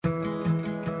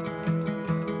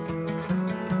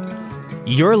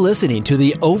You're listening to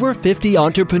The Over 50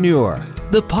 Entrepreneur,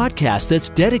 the podcast that's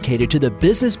dedicated to the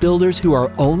business builders who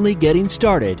are only getting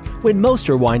started when most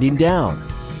are winding down.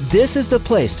 This is the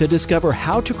place to discover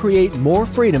how to create more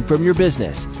freedom from your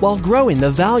business while growing the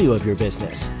value of your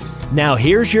business. Now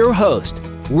here's your host,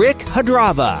 Rick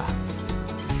Hadrava.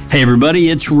 Hey everybody,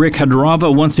 it's Rick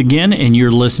Hadrava once again, and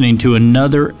you're listening to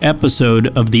another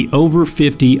episode of the Over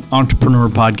 50 Entrepreneur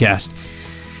Podcast.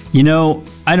 You know,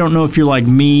 I don't know if you're like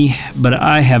me, but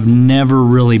I have never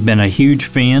really been a huge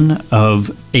fan of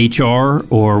HR,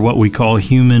 or what we call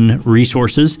human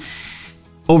resources.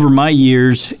 Over my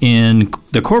years in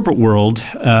the corporate world,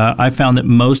 I found that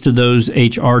most of those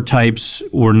HR types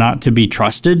were not to be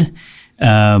trusted,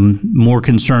 more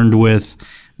concerned with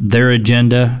their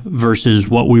agenda versus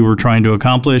what we were trying to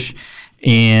accomplish.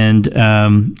 And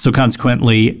so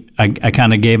consequently, I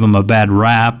kind of gave them a bad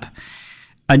rap.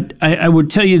 I would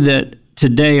tell you that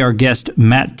today our guest,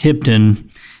 Matt Tipton,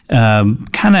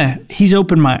 he's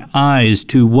opened my eyes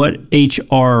to what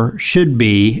HR should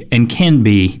be and can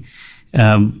be.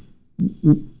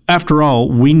 After all,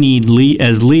 we need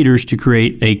as leaders to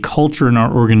create a culture in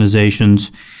our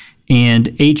organizations, and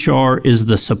HR is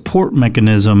the support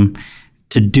mechanism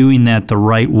to doing that the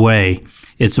right way.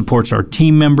 It supports our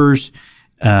team members.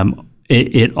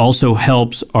 It also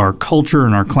helps our culture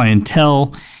and our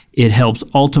clientele. It helps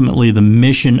ultimately the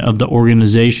mission of the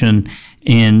organization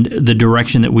and the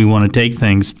direction that we want to take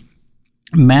things.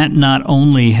 Matt not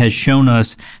only has shown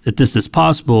us that this is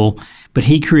possible, but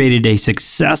he created a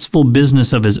successful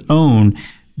business of his own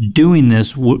doing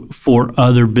this for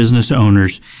other business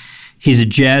owners. He's a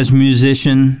jazz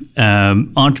musician,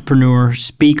 entrepreneur,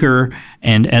 speaker,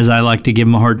 and as I like to give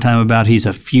him a hard time about, he's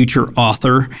a future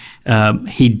author.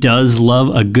 He does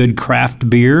love a good craft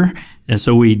beer, and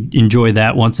so we enjoy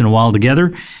that once in a while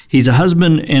together. He's a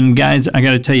husband, and guys, I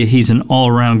got to tell you, he's an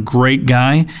all-around great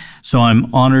guy. So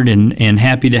I'm honored and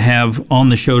happy to have on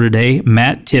the show today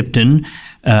Matt Tipton,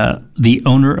 the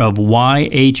owner of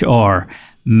YHR.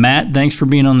 Matt, thanks for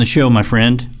being on the show, my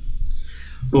friend.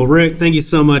 Well, Rick, thank you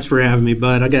so much for having me,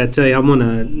 bud. I got to tell you, I'm going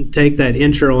to take that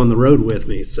intro on the road with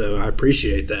me, so I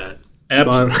appreciate that.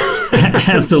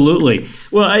 Absolutely.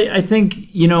 Well, I think,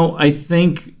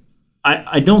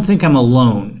 I don't think I'm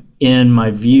alone in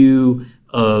my view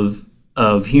of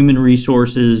human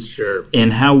resources. Sure.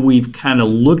 And how we've kind of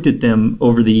looked at them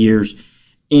over the years.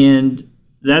 And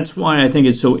that's why I think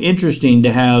it's so interesting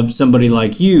to have somebody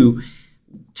like you.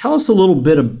 Tell us a little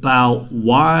bit about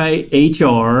why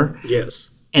HR. Yes.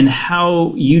 And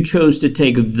how you chose to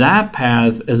take that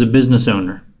path as a business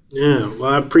owner. Yeah, well,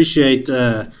 I appreciate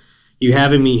you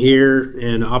having me here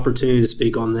and the opportunity to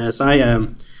speak on this.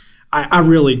 I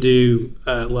really do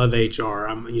love HR.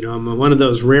 I'm one of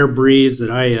those rare breeds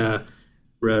that I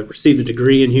received a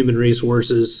degree in human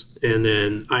resources, and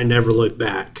then I never looked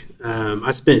back.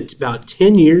 I spent about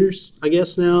 10 years, I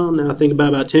guess now I think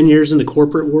about 10 years in the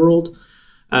corporate world,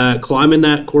 climbing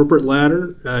that corporate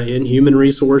ladder in human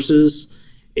resources.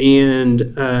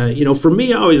 And, for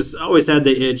me, I always had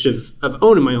the itch of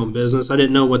owning my own business. I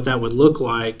didn't know what that would look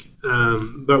like.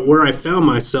 But where I found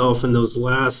myself in those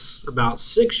last about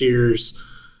 6 years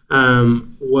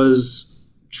was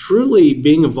truly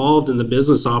being involved in the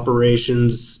business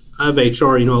operations of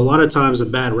HR. A lot of times a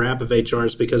bad rap of HR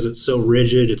is because it's so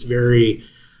rigid. It's very,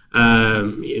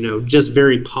 just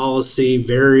very policy,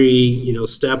 very,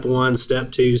 step one,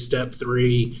 step two, step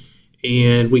three.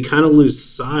 And we kind of lose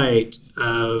sight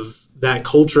of that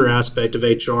culture aspect of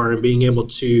HR and being able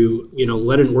to,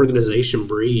 let an organization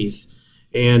breathe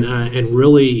and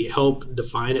really help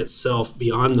define itself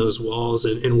beyond those walls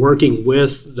and working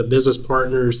with the business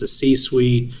partners, the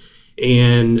C-suite,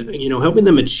 and, helping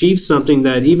them achieve something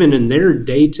that even in their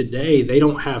day-to-day, they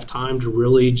don't have time to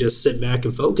really just sit back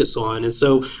and focus on. And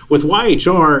so with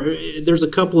YHR, there's a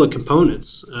couple of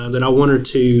components that I wanted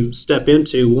to step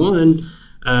into. One,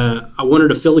 I wanted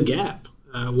to fill a gap.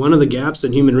 One of the gaps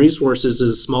in human resources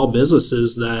is small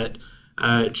businesses that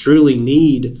truly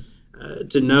need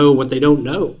to know what they don't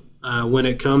know when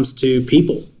it comes to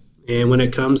people and when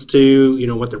it comes to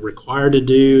what they're required to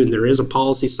do. And there is a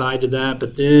policy side to that,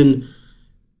 but then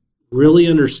really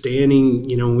understanding,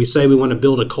 when we say we want to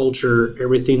build a culture,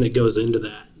 everything that goes into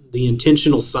that, the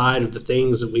intentional side of the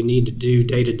things that we need to do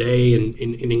day to day and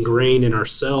ingrain in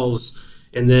ourselves,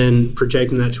 and then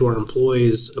projecting that to our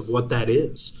employees of what that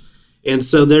is. And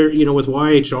so there, with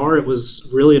YHR, it was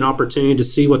really an opportunity to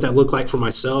see what that looked like for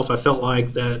myself. I felt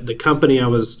like that the company I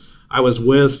was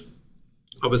with,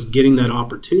 I was getting that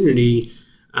opportunity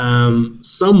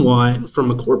somewhat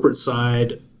from a corporate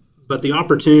side, but the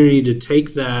opportunity to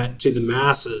take that to the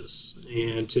masses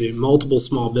and to multiple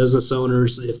small business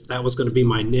owners, if that was going to be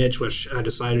my niche, which I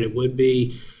decided it would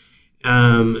be,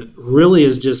 really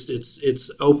is just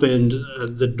it's opened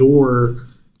the door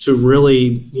to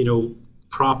really,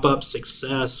 prop up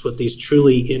success with these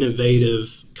truly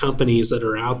innovative companies that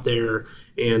are out there,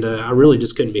 and I really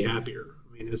just couldn't be happier.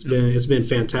 I mean, it's been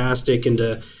fantastic, and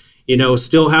to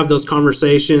still have those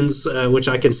conversations, which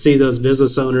I can see those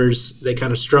business owners, they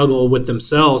kind of struggle with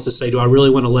themselves to say, do I really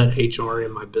want to let HR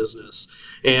in my business?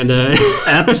 And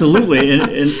absolutely. And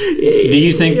do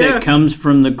you think that comes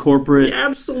from the corporate? Yeah,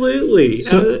 absolutely.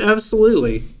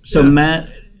 Absolutely. So Matt,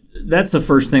 that's the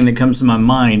first thing that comes to my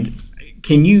mind.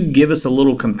 Can you give us a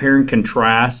little compare and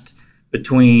contrast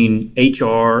between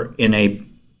HR in a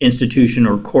institution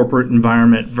or corporate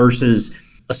environment versus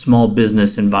a small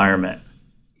business environment?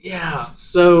 Yeah.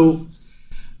 So,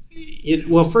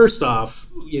 well, first off,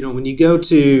 when you go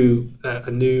to a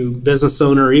new business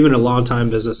owner, or even a longtime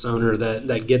business owner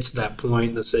that gets to that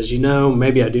point that says,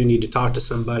 maybe I do need to talk to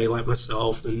somebody like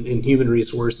myself in human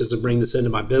resources to bring this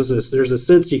into my business, there's a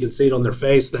sense you can see it on their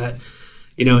face that,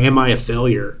 am I a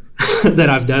failure that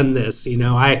I've done this?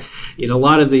 A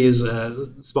lot of these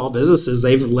small businesses,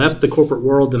 they've left the corporate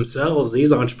world themselves,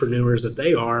 these entrepreneurs that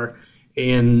they are,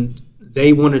 and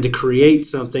they wanted to create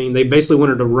something. They basically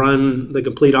wanted to run the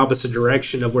complete opposite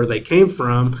direction of where they came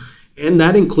from. And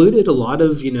that included a lot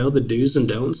of, the do's and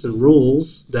don'ts and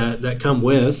rules that come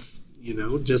with,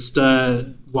 just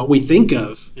what we think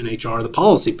of in HR, the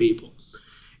policy people.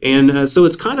 And so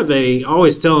it's kind of I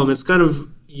always tell them, it's kind of,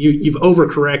 you've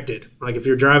overcorrected. Like if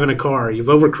you're driving a car, you've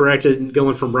overcorrected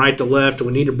going from right to left, and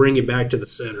we need to bring you back to the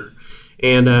center.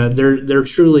 And there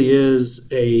truly is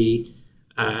a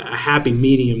happy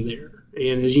medium there.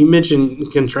 And as you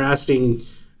mentioned, contrasting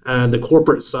the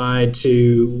corporate side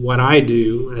to what I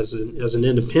do as an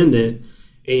independent,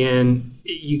 and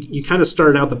you kind of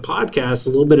started out the podcast a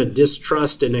little bit of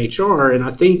distrust in HR, and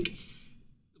I think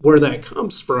where that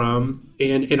comes from,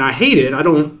 and I hate it.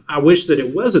 I wish that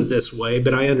it wasn't this way,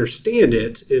 but I understand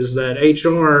it, is that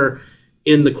HR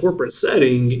in the corporate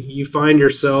setting, you find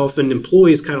yourself and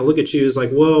employees kind of look at you as like,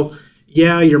 well,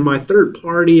 yeah, you're my third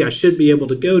party. I should be able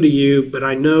to go to you, but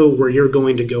I know where you're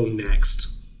going to go next.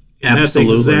 And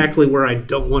Absolutely. That's exactly where I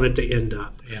don't want it to end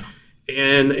up. Yeah.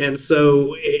 And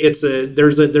so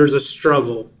there's a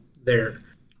struggle there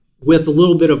with a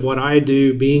little bit of what I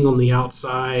do, being on the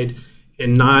outside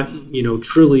and not,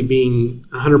 truly being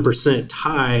 100%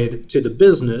 tied to the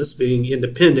business, being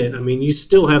independent. I mean, you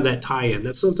still have that tie-in.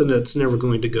 That's something that's never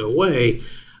going to go away.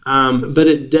 But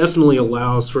it definitely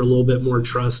allows for a little bit more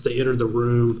trust to enter the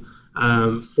room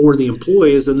for the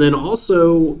employees, and then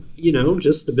also,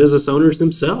 just the business owners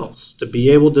themselves to be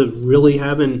able to really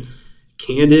have a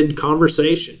candid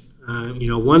conversation.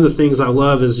 One of the things I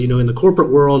love is, in the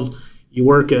corporate world, you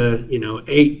work a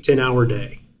 8-10 hour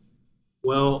day.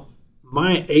 Well,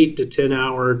 my 8 to 10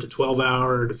 hour to 12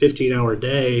 hour to 15 hour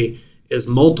day is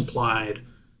multiplied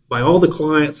by all the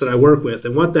clients that I work with.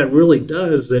 And what that really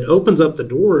does is it opens up the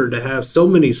door to have so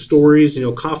many stories,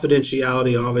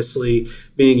 confidentiality obviously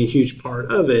being a huge part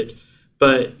of it,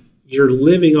 but you're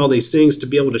living all these things to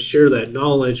be able to share that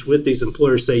knowledge with these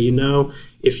employers, say,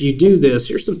 if you do this,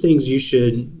 here's some things you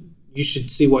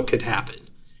should see what could happen.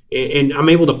 And I'm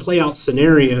able to play out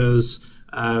scenarios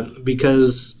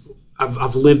because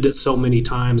I've lived it so many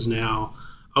times now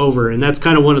over. And that's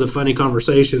kind of one of the funny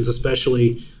conversations,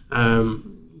 especially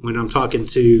when I'm talking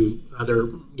to other,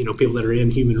 people that are in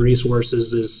human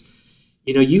resources, is,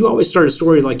 you always start a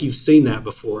story like you've seen that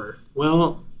before.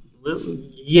 Well,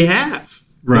 you have.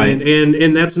 Right.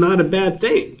 And that's not a bad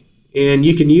thing. And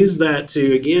you can use that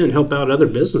to, again, help out other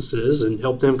businesses and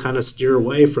help them kind of steer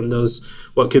away from those,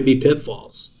 what could be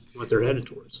pitfalls, what they're headed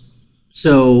towards.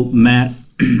 So, Matt,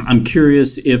 I'm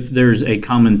curious if there's a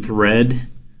common thread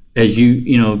as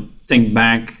you think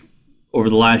back over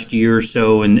the last year or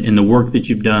so in the work that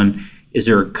you've done. Is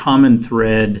there a common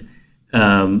thread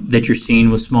that you're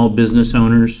seeing with small business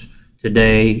owners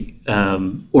today,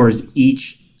 or is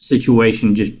each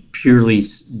situation just purely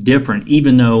different,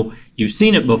 even though you've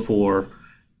seen it before?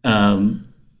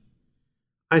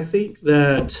 I think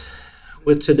that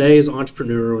with today's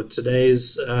entrepreneur, with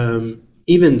today's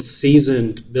even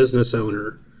seasoned business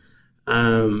owner,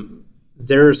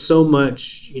 there's so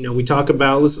much, we talk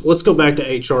about, let's go back to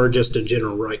HR just in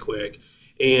general right quick.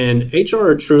 And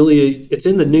HR truly, it's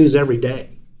in the news every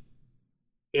day.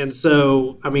 And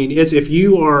so, if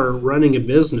you are running a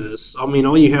business,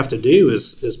 all you have to do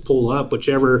is pull up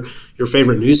whichever your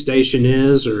favorite news station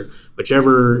is, or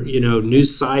whichever,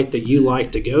 news site that you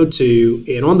like to go to.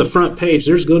 And on the front page,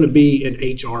 there's going to be an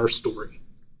HR story.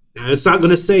 Now, it's not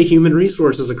going to say human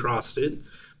resources across it,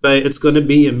 but it's going to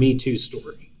be a Me Too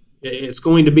story. It's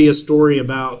going to be a story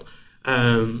about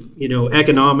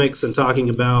economics and talking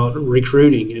about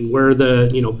recruiting and where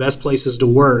the best places to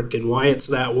work and why it's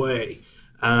that way.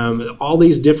 All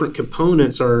these different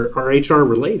components are HR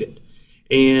related.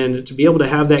 And to be able to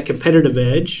have that competitive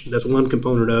edge, that's one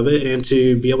component of it, and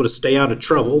to be able to stay out of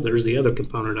trouble, there's the other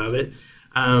component of it.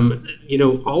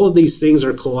 All of these things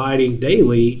are colliding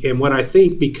daily. And what I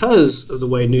think, because of the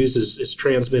way news is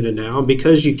transmitted now, and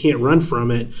because you can't run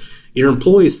from it, your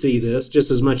employees see this just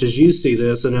as much as you see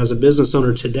this. And as a business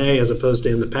owner today, as opposed to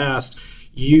in the past,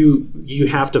 you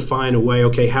have to find a way,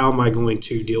 okay, how am I going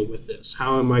to deal with this?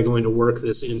 How am I going to work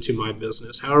this into my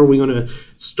business? How are we going to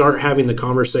start having the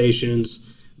conversations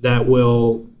that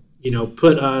will,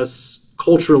 put us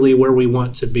culturally where we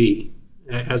want to be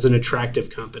as an attractive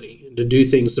company, and to do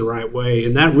things the right way?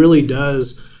 And that really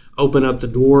does open up the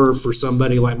door for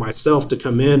somebody like myself to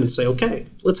come in and say, okay,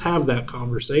 let's have that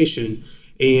conversation,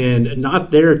 and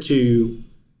not there to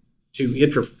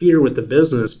interfere with the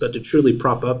business, but to truly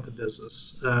prop up the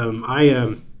business.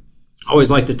 I always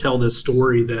like to tell this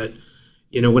story that,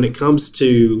 when it comes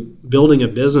to building a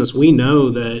business, we know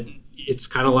that it's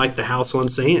kind of like the house on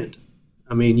sand.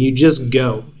 I mean, you just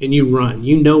go and you run.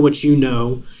 You know what you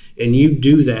know, and you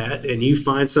do that, and you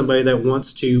find somebody that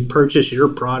wants to purchase your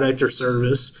product or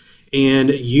service,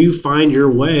 and you find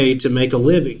your way to make a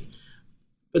living.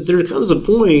 But there comes a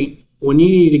point when you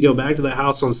need to go back to the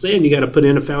house on sand. You got to put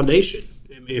in a foundation.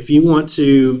 If you want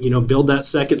to, build that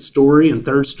second story and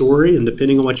third story, and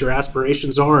depending on what your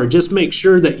aspirations are, just make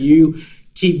sure that you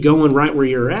keep going right where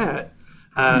you're at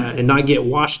and not get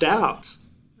washed out.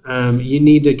 You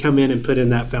need to come in and put in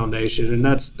that foundation, and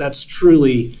that's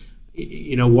truly,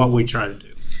 what we try to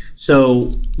do.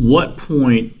 So, what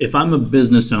point, if I'm a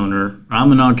business owner,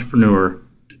 I'm an entrepreneur,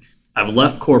 I've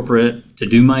left corporate to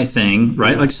do my thing,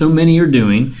 right? Like so many are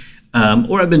doing.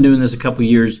 Or I've been doing this a couple of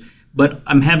years, but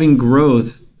I'm having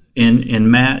growth.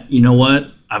 And Matt, you know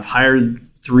what? I've hired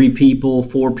 3 people,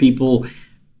 4 people.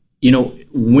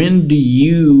 When do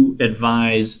you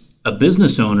advise a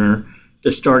business owner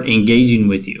to start engaging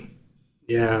with you?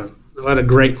 Yeah, what a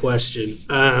great question.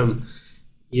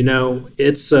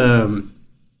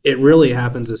 It really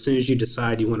happens as soon as you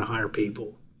decide you want to hire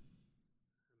people.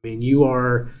 I mean,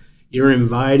 you're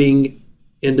inviting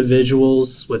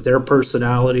individuals with their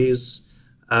personalities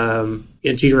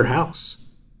into your house.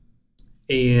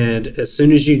 And as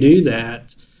soon as you do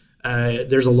that,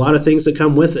 there's a lot of things that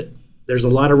come with it. There's a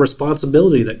lot of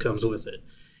responsibility that comes with it.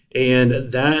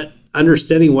 And that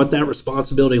understanding what that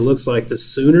responsibility looks like, the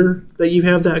sooner that you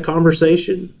have that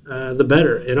conversation, the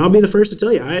better. And I'll be the first to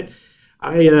tell you,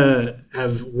 I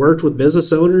have worked with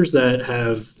business owners that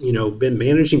have, been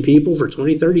managing people for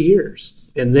 20, 30 years.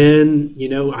 And then,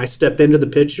 I step into the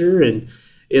picture, and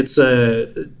it's,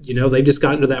 they've just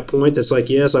gotten to that point that's like,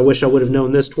 yes, I wish I would have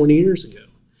known this 20 years ago.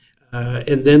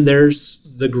 And then there's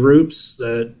the groups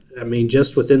that,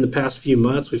 just within the past few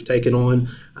months, we've taken on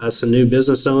some new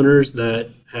business owners that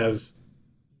have,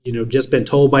 just been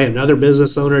told by another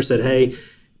business owner, said, hey,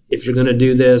 if you're going to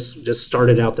do this, just start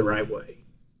it out the right way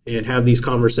and have these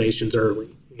conversations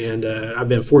early. And I've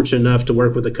been fortunate enough to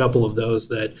work with a couple of those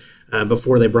that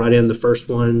before they brought in the first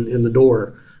one in the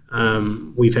door,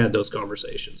 we've had those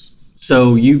conversations.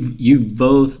 So you've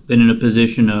both been in a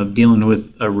position of dealing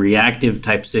with a reactive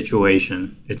type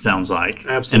situation, it sounds like.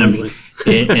 Absolutely.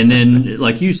 And then,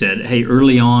 like you said, hey,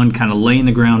 early on, kind of laying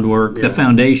the groundwork, the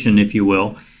foundation, if you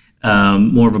will,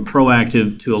 more of a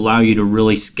proactive to allow you to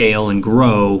really scale and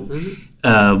grow.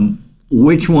 Mm-hmm.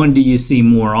 Which one do you see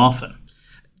more often?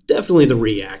 Definitely the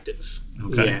reactive.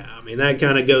 Okay. Yeah, that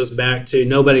kind of goes back to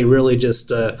nobody really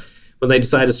just, when they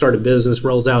decide to start a business,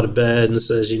 rolls out of bed and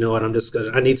says, you know what,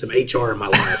 I need some HR in my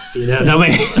life.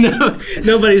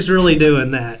 Nobody's really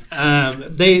doing that.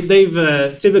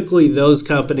 They've typically, those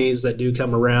companies that do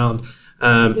come around,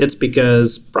 it's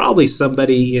because probably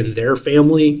somebody in their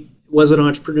family was an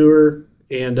entrepreneur,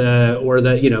 and or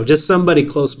that, just somebody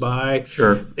close by.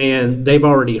 Sure. And they've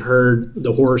already heard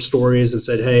the horror stories and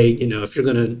said, hey, if you're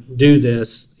going to do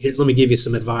this, here, let me give you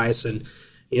some advice. And,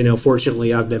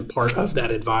 fortunately, I've been part of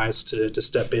that advice to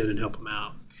step in and help them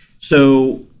out.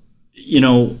 So,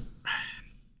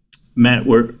 Matt,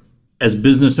 as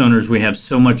business owners, we have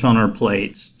so much on our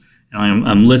plates. And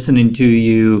I'm listening to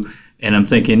you, and I'm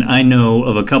thinking, I know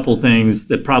of a couple things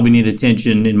that probably need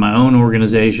attention in my own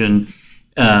organization.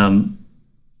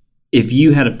 If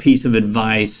you had a piece of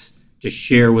advice to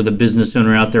share with a business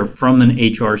owner out there from an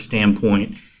HR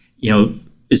standpoint,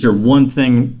 is there one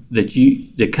thing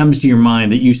that comes to your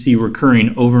mind that you see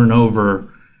recurring over and over,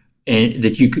 and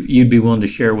that you'd be willing to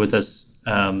share with us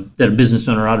that a business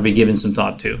owner ought to be giving some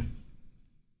thought to?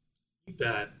 You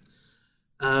bet.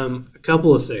 A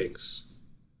couple of things.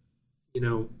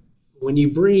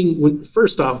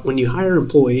 First off, when you hire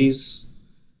employees,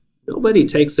 nobody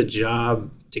takes a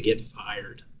job to get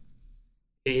fired.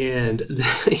 And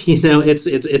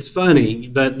it's funny,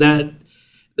 but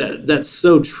that's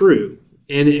so true.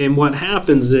 And what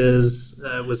happens is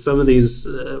with some of these,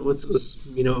 with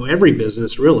every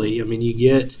business really. I mean, you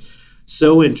get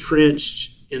so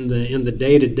entrenched in the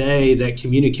day to day that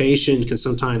communication can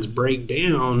sometimes break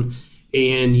down,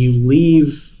 and you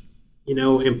leave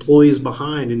employees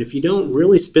behind. And if you don't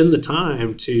really spend the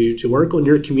time to work on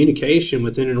your communication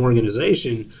within an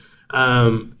organization,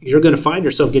 you're going to find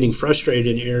yourself getting frustrated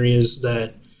in areas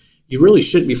that you really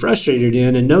shouldn't be frustrated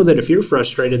in, and know that if you're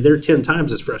frustrated, they're 10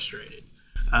 times as frustrated.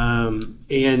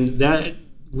 And that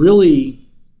really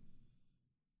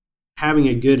having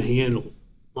a good handle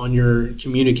on your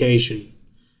communication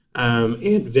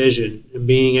and vision, and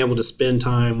being able to spend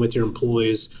time with your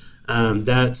employees,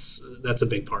 that's a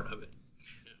big part of it.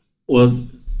 Well,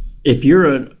 if you're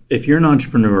an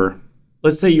entrepreneur,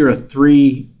 let's say you're a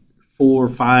 3, 4,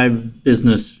 5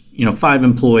 business, 5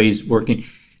 employees working,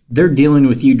 they're dealing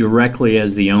with you directly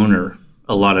as the owner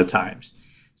a lot of times.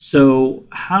 So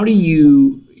how do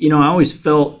you, I always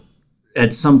felt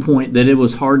at some point that it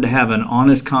was hard to have an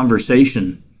honest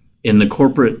conversation in the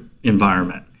corporate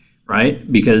environment,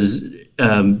 right? Because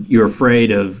you're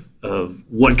afraid of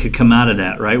what could come out of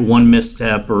that, right? One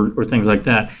misstep or things like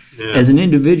that. Yeah. As an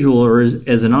individual or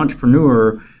as an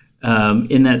entrepreneur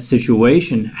in that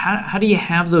situation, how do you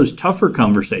have those tougher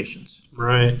conversations?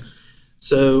 Right.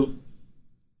 So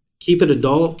keep it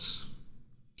adult,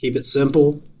 keep it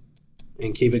simple,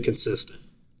 and keep it consistent.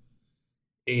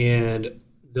 And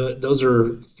those are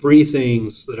 3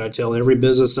 things that I tell every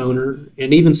business owner,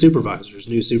 and even supervisors,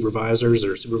 new supervisors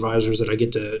or supervisors that I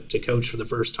get to coach for the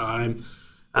first time,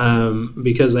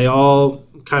 because they all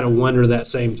kind of wonder that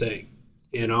same thing.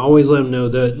 And I always let them know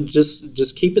that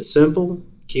just keep it simple,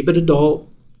 keep it adult,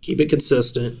 keep it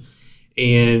consistent,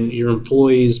 and your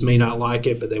employees may not like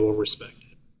it, but they will respect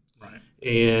it. Right.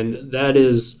 And that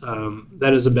is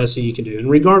the best thing you can do, and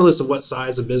regardless of what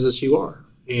size of business you are.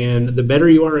 And the better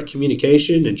you are at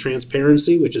communication and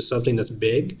transparency, which is something that's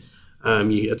big.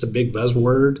 It's a big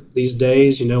buzzword these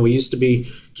days. We used to be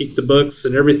keep the books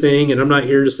and everything, and I'm not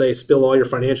here to say spill all your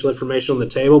financial information on the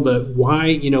table, but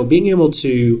why, being able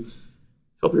to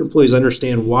help your employees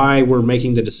understand why we're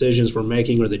making the decisions we're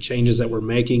making or the changes that we're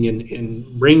making, and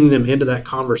bringing them into that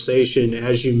conversation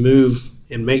as you move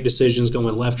and make decisions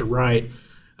going left or right,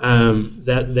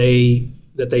 that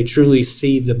they truly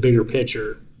see the bigger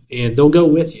picture, and they'll go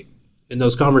with you. And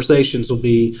those conversations will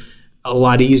be a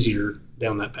lot easier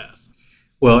down that path.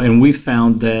 Well, and we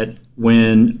found that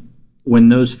when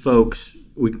those folks,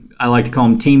 I like to call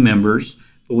them team members,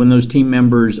 but when those team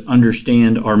members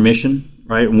understand our mission,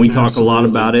 right? And we talk a lot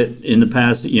about it in the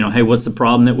past, hey, what's the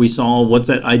problem that we solve? What's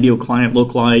that ideal client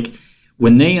look like?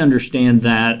 When they understand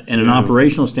that in an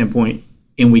operational standpoint,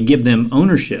 and we give them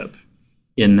ownership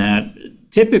in that,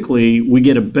 typically we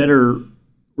get a better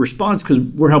response because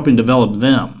we're helping develop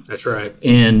them. That's right.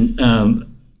 And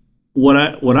what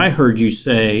I heard you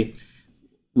say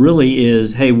really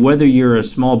is, hey, whether you're a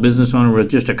small business owner with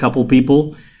just a couple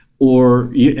people, or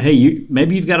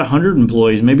maybe you've got 100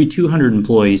 employees, maybe 200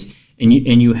 employees, and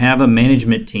you have a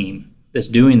management team that's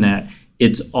doing that.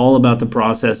 It's all about the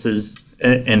processes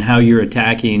and how you're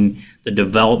attacking the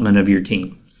development of your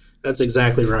team. That's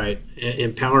exactly right.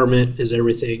 Empowerment is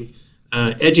everything.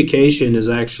 Education is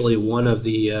actually one of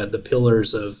the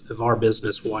pillars of our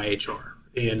business, YHR.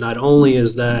 And not only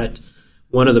is that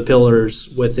one of the pillars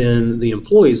within the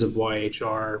employees of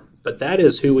YHR, but that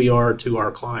is who we are to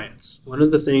our clients. One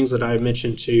of the things that I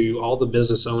mentioned to all the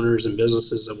business owners and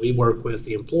businesses that we work with,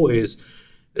 the employees,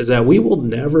 is that we will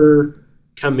never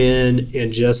come in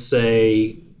and just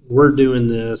say, we're doing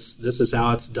this is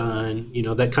how it's done.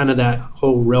 That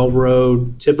whole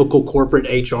railroad, typical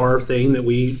corporate HR thing that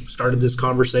we started this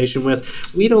conversation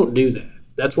with. We don't do that.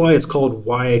 That's why it's called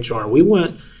YHR. We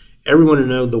want everyone to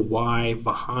know the why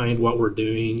behind what we're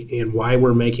doing and why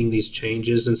we're making these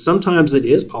changes. And sometimes it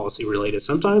is policy related.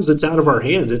 Sometimes it's out of our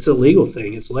hands. It's a legal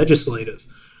thing. It's legislative.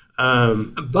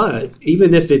 But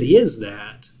even if it is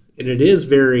that, and it is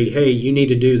very, hey, you need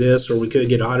to do this or we could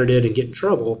get audited and get in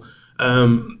trouble,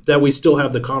 that we still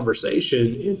have the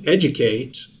conversation and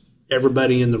educate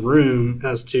everybody in the room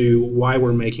as to why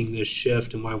we're making this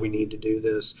shift and why we need to do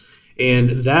this.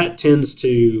 And that tends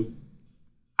to,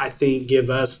 I think,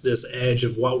 give us this edge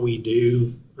of what we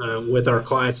do with our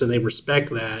clients, and they respect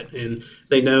that. And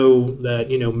they know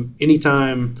that,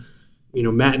 anytime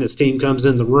Matt and his team comes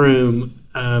in the room,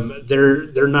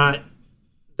 they're not.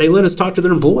 They let us talk to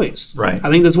their employees. Right. I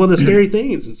think that's one of the scary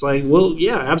things. It's like, well,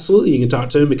 yeah, absolutely, you can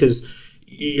talk to them because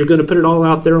you're going to put it all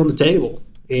out there on the table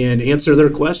and answer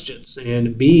their questions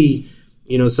and be,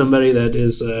 somebody that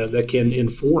is that can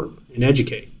inform and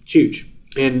educate. It's huge.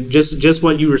 And just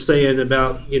what you were saying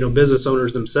about business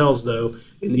owners themselves, though,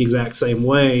 in the exact same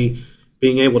way,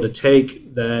 being able to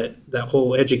take that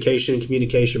whole education and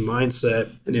communication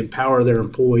mindset and empower their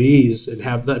employees and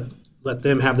let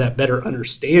them have that better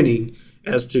understanding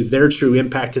as to their true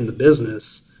impact in the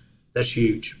business. That's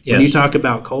huge. Yes. When you talk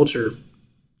about culture,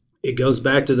 it goes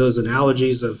back to those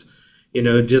analogies of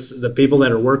just the people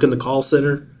that are working the call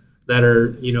center, that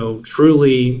are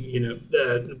truly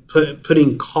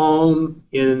putting calm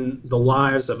in the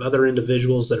lives of other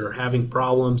individuals that are having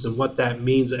problems, and what that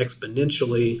means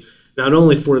exponentially, not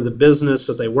only for the business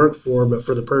that they work for, but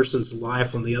for the person's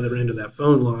life on the other end of that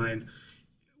phone line.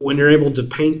 When you're able to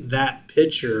paint that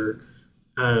picture,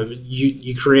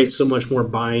 you create so much more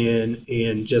buy-in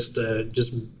and just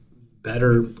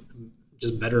better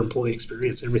employee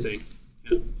experience, everything.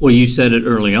 Well, you said it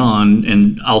early on,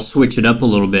 and I'll switch it up a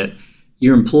little bit.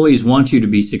 Your employees want you to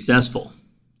be successful,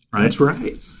 right? That's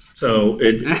right. So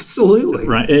absolutely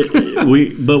right.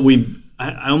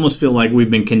 I almost feel like we've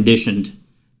been conditioned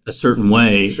a certain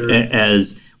way, sure,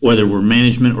 as whether we're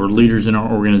management or leaders in our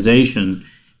organization.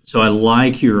 So I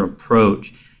like your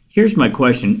approach. Here's my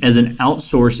question: as an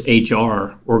outsourced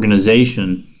HR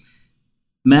organization,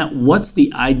 Matt, what's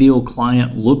the ideal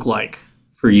client look like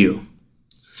for you?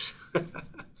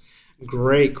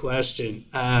 Great question.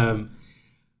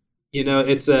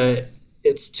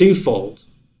 It's twofold.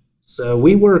 So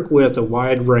we work with a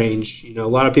wide range. A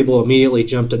lot of people immediately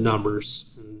jump to numbers.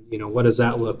 What does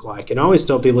that look like? And I always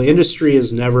tell people, industry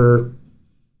has never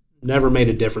made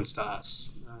a difference to us.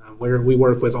 We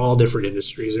work with all different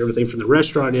industries, everything from the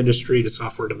restaurant industry to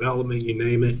software development, you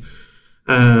name it.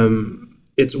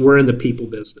 We're in the people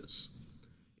business.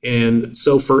 And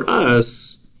so for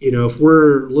us, if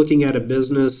we're looking at a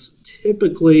business,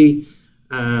 typically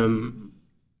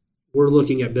we're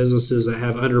looking at businesses that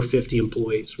have under 50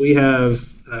 employees. We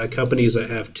have companies that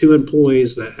have 2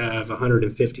 employees, that have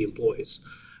 150 employees.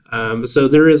 So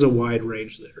there is a wide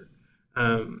range there.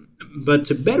 But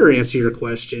to better answer your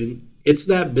question, it's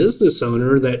that business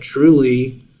owner that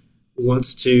truly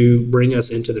wants to bring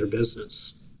us into their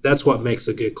business. That's what makes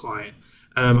a good client.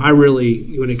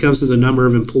 When it comes to the number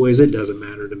of employees, it doesn't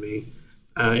matter to me.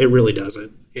 It really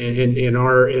doesn't. And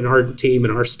our team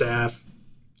and our staff,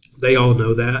 they all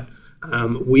know that.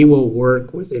 We will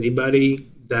work with anybody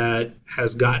that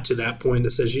has got to that point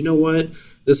that says, you know what,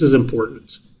 this is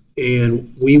important.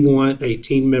 And we want a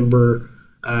team member,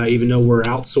 even though we're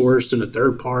outsourced and a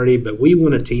third party, but we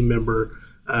want a team member,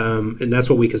 and that's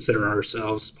what we consider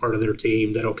ourselves, part of their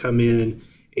team, that'll come in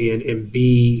and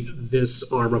be this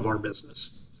arm of our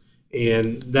business.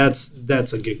 And that's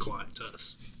a good client to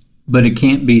us. But it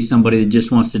can't be somebody that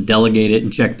just wants to delegate it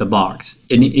and check the box.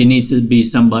 It needs to be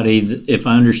somebody that, if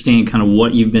I understand kind of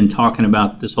what you've been talking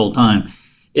about this whole time,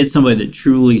 it's somebody that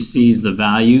truly sees the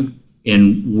value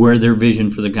in where their vision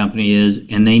for the company is,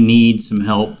 and they need some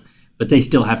help, but they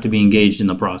still have to be engaged in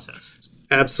the process.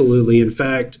 Absolutely. In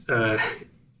fact,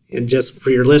 and just for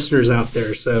your listeners out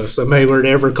there, so if somebody were to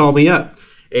ever call me up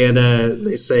and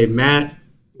they say, Matt,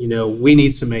 we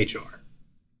need some HR.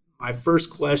 My first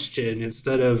question,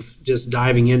 instead of just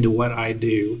diving into what I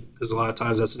do, because a lot of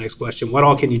times that's the next question, what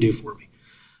all can you do for me?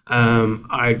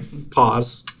 I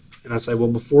pause and I say,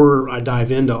 well, before I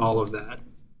dive into all of that,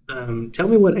 tell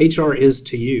me what HR is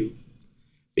to you.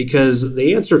 Because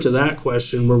the answer to that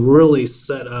question will really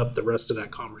set up the rest of that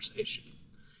conversation.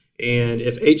 And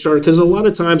if HR, because a lot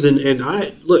of times,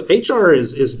 HR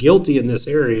is guilty in this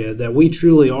area that we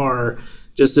truly are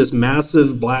just this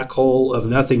massive black hole of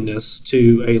nothingness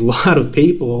to a lot of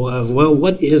people of, well,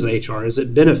 what is HR? Is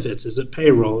it benefits? Is it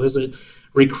payroll? Is it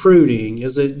recruiting?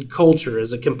 Is it culture?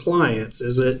 Is it compliance?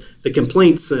 Is it the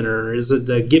complaint center? Is it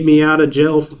the get me out of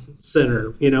jail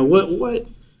center?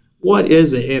 What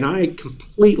is it? And I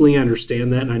completely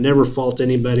understand that, and I never fault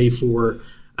anybody for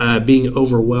being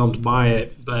overwhelmed by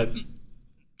it. But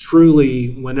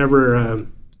truly, whenever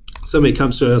somebody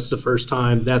comes to us the first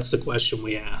time, that's the question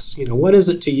we ask. What is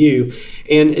it to you?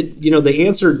 And the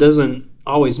answer doesn't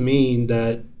always mean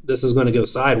that this is going to go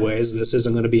sideways, this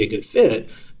isn't going to be a good fit,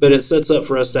 but it sets up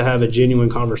for us to have a genuine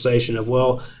conversation of,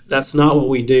 well, that's not what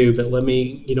we do, but let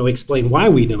me, explain why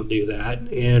we don't do that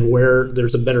and where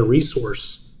there's a better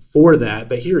resource for that.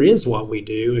 But here is what we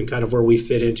do and kind of where we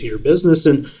fit into your business.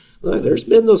 And look, there's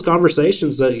been those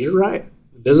conversations that you're right.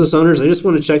 business owners, they just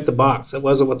want to check the box. That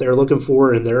wasn't what they were looking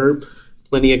for, and there are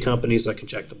plenty of companies that can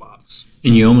check the box.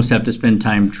 And you almost have to spend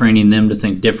time training them to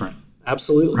think different.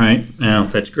 Absolutely. Right? Now,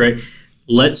 that's great.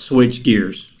 Let's switch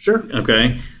gears. Sure.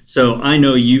 Okay. So I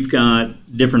know you've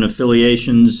got different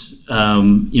affiliations.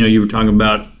 You were talking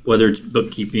about whether it's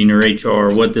bookkeeping or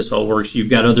HR, what this all works. You've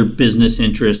got other business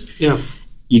interests. Yeah.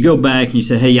 You go back and you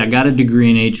say, hey, I got a degree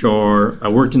in HR. I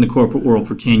worked in the corporate world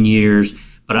for 10 years,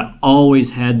 but I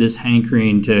always had this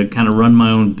hankering to kind of run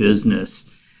my own business.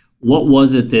 What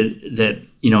was it that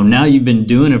now you've been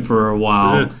doing it for a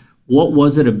while. Yeah. What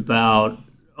was it about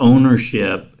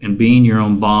ownership and being your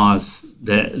own boss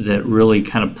that really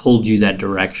kind of pulled you that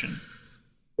direction?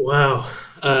 Wow.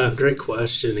 Great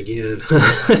question again.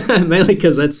 Mainly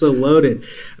because that's so loaded.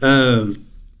 I'm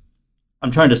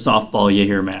trying to softball you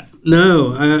here, Matt.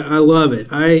 No, I love it.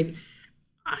 I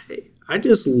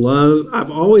just I've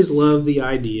always loved the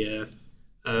idea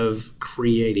of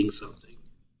creating something.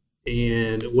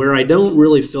 And where I don't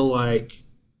really feel like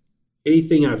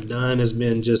anything I've done has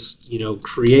been just,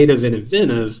 creative and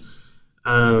inventive,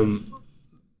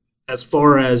 as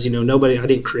far as, I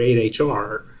didn't create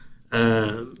HR,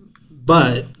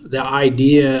 but the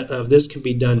idea of this can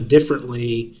be done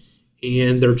differently,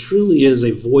 and there truly is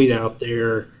a void out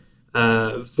there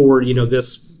for,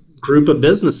 this group of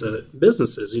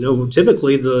businesses.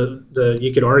 Typically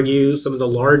you could argue some of the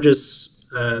largest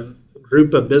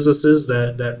group of businesses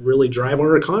that really drive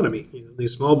our economy.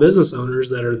 These small business owners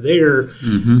that are there,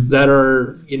 that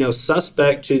are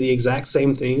suspect to the exact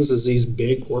same things as these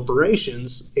big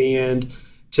corporations. And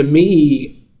to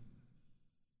me,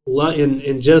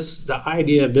 and just the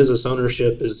idea of business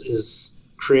ownership is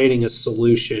creating a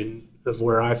solution of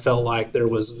where I felt like there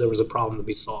was a problem to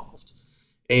be solved,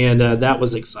 and that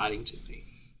was exciting to me.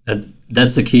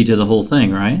 That's the key to the whole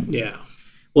thing, right? Yeah.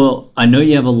 Well, I know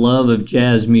you have a love of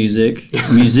jazz music,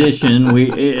 musician.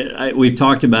 We've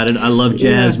talked about it. I love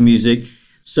jazz music.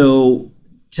 So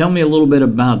tell me a little bit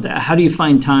about that. How do you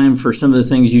find time for some of the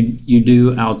things you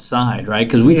do outside, right?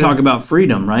 Because we talk about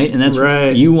freedom, right? And that's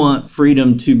right. You want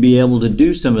freedom to be able to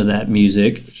do some of that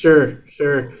music. Sure.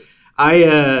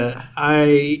 I'll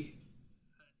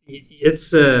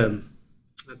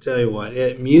tell you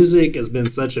what, music has been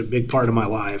such a big part of my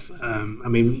life.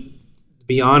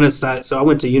 Be honest, I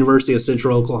went to University of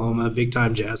Central Oklahoma, big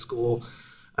time jazz school,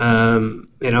 and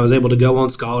I was able to go on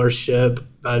scholarship,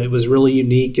 but it was really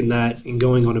unique in that in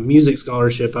going on a music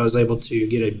scholarship, I was able to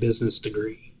get a business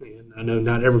degree. And I know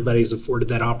not everybody's afforded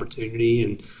that opportunity,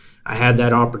 and I had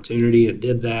that opportunity and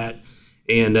did that.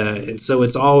 And so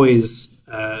it's always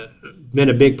been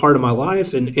a big part of my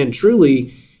life. And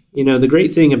truly, the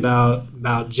great thing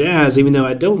about jazz, even though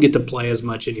I don't get to play as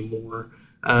much anymore,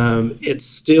 it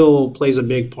still plays a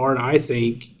big part, I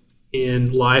think,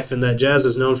 in life, and that jazz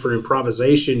is known for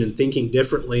improvisation and thinking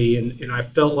differently. And I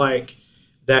felt like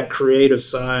that creative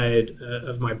side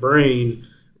of my brain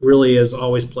really has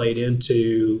always played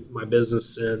into my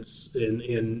business sense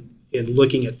in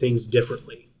looking at things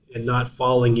differently and not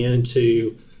falling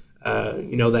into,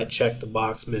 that check the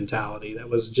box mentality. That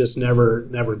was just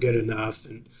never good enough.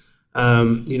 And,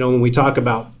 when we talk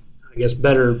about, I guess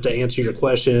better to answer your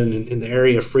question in the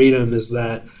area of freedom is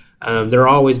that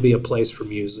there'll always be a place for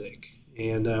music.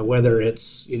 And whether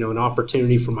it's, an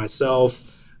opportunity for myself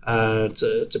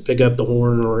to pick up the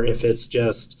horn, or if it's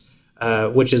just,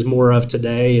 which is more of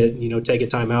today, take a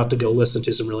time out to go listen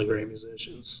to some really great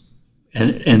musicians.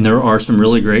 And there are some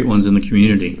really great ones in the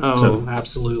community. Oh,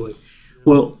 absolutely.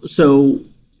 Well, so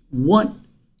what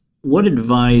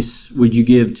advice would you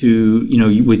give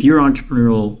to, with your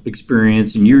entrepreneurial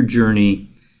experience and your journey,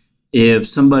 if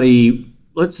somebody,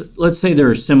 let's say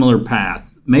they're a similar path,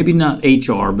 maybe not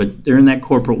HR, but they're in that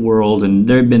corporate world and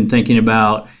they've been thinking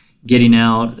about getting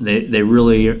out, they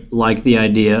really like the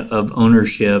idea of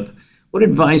ownership. What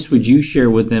advice would you share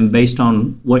with them based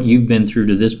on what you've been through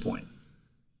to this point?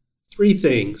 Three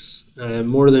things,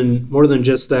 more than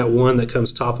just that one that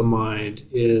comes top of mind,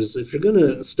 is if you're going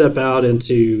to step out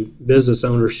into business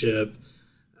ownership,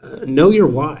 know your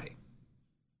why.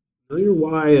 Know your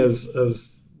why of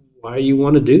why you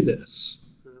want to do this.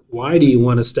 Why do you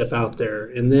want to step out there?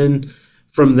 And then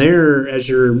from there, as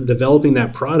you're developing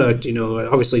that product,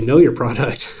 obviously know your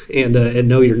product and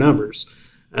know your numbers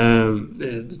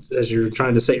as you're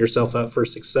trying to set yourself up for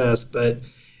success. But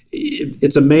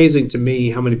it's amazing to me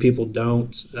how many people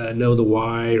don't know the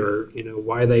why, or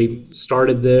why they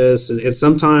started this. And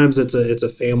sometimes it's a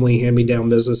family hand-me-down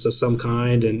business of some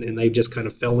kind, and they just kind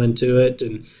of fell into it.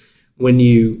 And when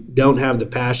you don't have the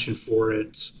passion for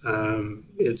it,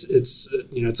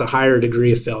 it's a higher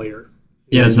degree of failure.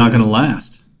 Yeah, it's not going to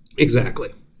last.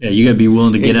 Exactly. Yeah, you got to be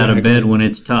willing to get out of bed when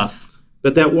it's tough.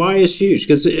 But that why is huge,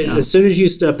 because as soon as you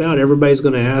step out, everybody's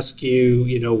going to ask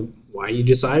you, why you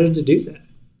decided to do that.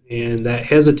 And that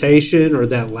hesitation or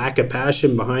that lack of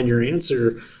passion behind your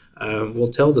answer will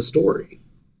tell the story.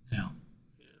 Yeah.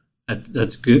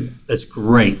 That's good. That's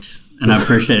great. And I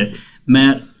appreciate it.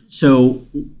 Matt, so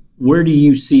where do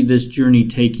you see this journey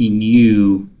taking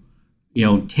you,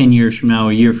 10 years from now,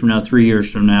 a year from now, 3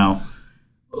 years from now?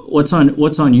 What's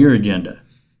on your agenda?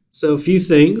 So a few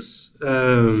things.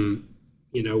 I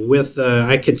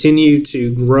continue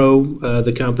to grow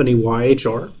the company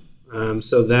YHR.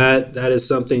 So that is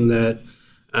something that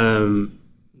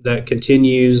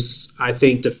continues, I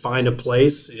think, to find a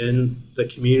place in the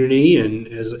community and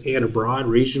abroad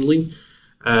regionally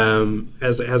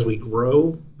as we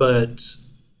grow. But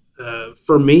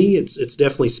for me, it's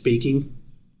definitely speaking.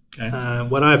 Okay.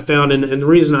 What I've found, and the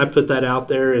reason I put that out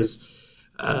there is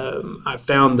I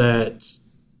found that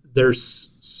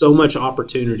there's so much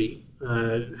opportunity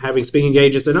having speaking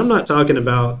engagements, and I'm not talking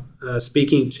about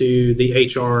speaking to the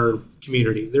HR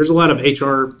community. There's a lot of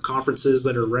HR conferences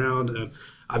that are around.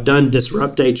 I've done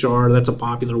Disrupt HR. That's a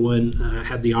popular one. I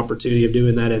had the opportunity of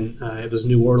doing that, and it was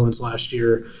New Orleans last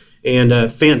year, and a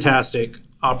fantastic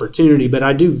opportunity. But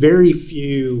I do very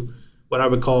few what I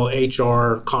would call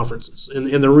HR conferences, and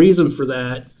the reason for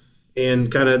that,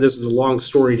 and kind of this is a long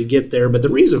story to get there, but the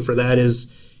reason for that is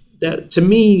that, to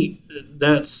me,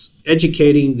 that's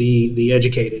educating the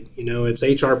educated. It's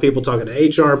HR people talking to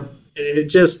HR.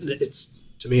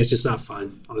 To me, it's just not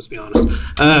fun. I'll just be honest.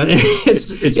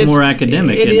 It's more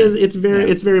academic. It is. It's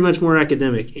very much more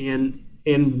academic. And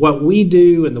what we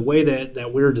do and the way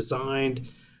that we're designed,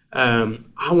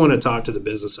 I want to talk to the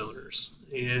business owners,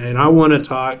 and I want to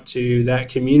talk to that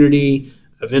community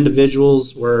of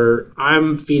individuals where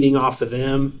I'm feeding off of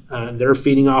them. They're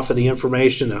feeding off of the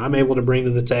information that I'm able to bring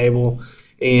to the table.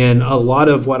 And a lot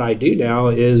of what I do now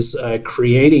is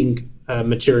creating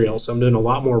material. So I'm doing a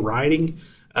lot more writing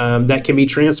that can be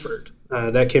transferred,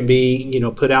 that can be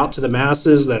put out to the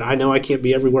masses. That I know I can't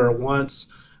be everywhere at once,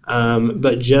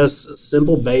 but just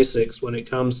simple basics when it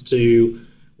comes to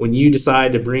when you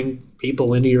decide to bring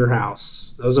people into your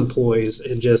house, those employees,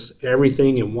 and just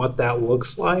everything and what that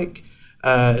looks like.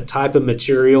 Type of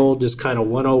material, just kind of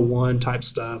 101 type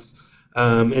stuff,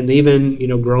 and even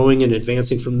growing and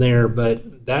advancing from there.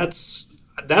 But that's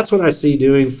what I see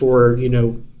doing for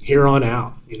here on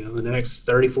out. The next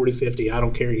 30, 40, 50, I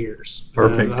don't care years.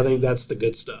 Perfect. I think that's the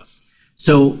good stuff.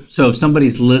 So if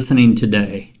somebody's listening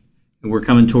today, and we're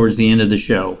coming towards the end of the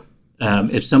show,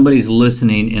 if somebody's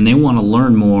listening and they want to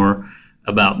learn more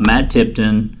about Matt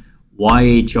Tipton,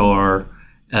 YHR.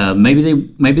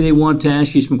 Maybe they want to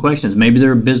ask you some questions. Maybe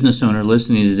they're a business owner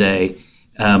listening today.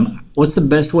 What's the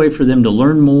best way for them to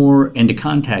learn more and to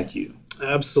contact you?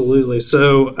 Absolutely.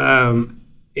 So,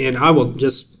 and I will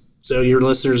just, so your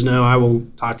listeners know, I will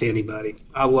talk to anybody.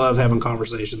 I love having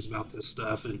conversations about this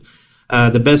stuff. And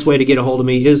the best way to get a hold of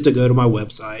me is to go to my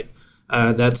website.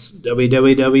 That's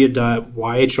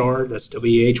www.yhr, that's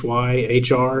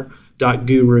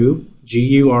whyhr.guru,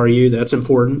 Guru, that's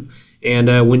important.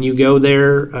 And when you go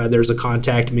there, there's a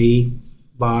contact me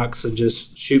box, and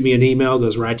just shoot me an email. It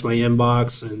goes right to my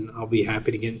inbox, and I'll be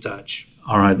happy to get in touch.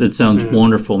 All right. That sounds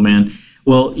wonderful, man.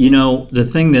 Well, the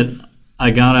thing that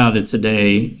I got out of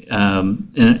today,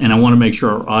 and I want to make sure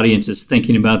our audience is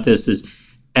thinking about this, is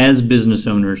as business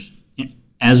owners,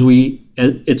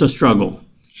 it's a struggle.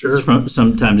 Sure.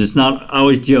 Sometimes it's not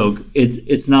always joke.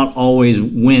 It's not always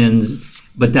wins,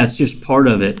 but that's just part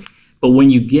of it. But when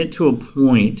you get to a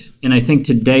point, and I think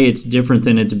today it's different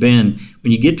than it's been,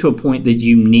 when you get to a point that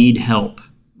you need help,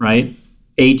 right?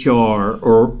 HR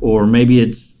or maybe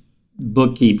it's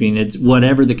bookkeeping, it's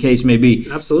whatever the case may be.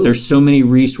 Absolutely. There's so many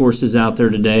resources out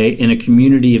there today, in a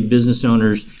community of business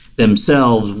owners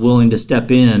themselves willing to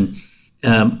step in.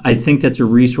 I think that's a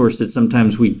resource that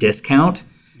sometimes we discount.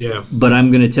 Yeah. But I'm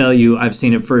going to tell you, I've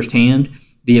seen it firsthand,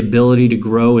 the ability to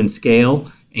grow and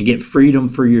scale and get freedom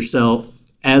for yourself.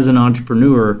 As an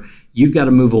entrepreneur, you've got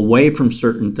to move away from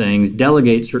certain things,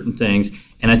 delegate certain things.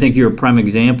 And I think you're a prime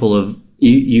example of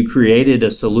you created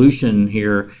a solution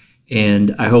here.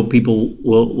 And I hope people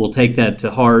will take that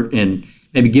to heart and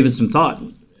maybe give it some thought,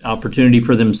 opportunity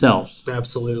for themselves.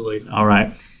 Absolutely. All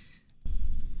right.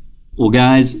 Well,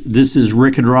 guys, this is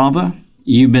Rick Hadrava.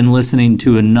 You've been listening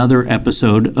to another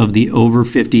episode of the Over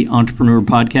 50 Entrepreneur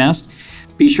Podcast.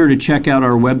 Be sure to check out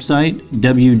our website,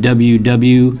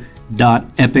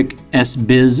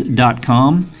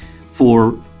 www.epicsbiz.com,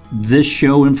 for this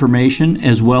show information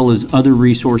as well as other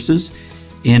resources.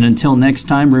 And until next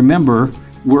time, remember,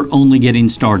 we're only getting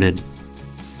started.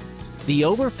 The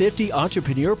Over 50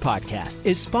 Entrepreneur Podcast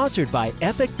is sponsored by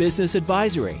Epic Business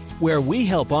Advisory, where we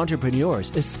help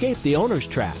entrepreneurs escape the owner's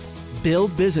trap,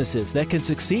 build businesses that can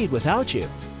succeed without you,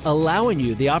 allowing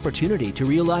you the opportunity to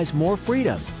realize more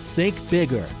freedom, think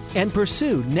bigger, and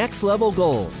pursue next-level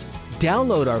goals.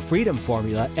 Download our freedom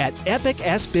formula at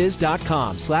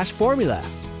epicsbiz.com/formula.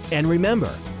 And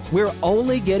remember, we're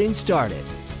only getting started.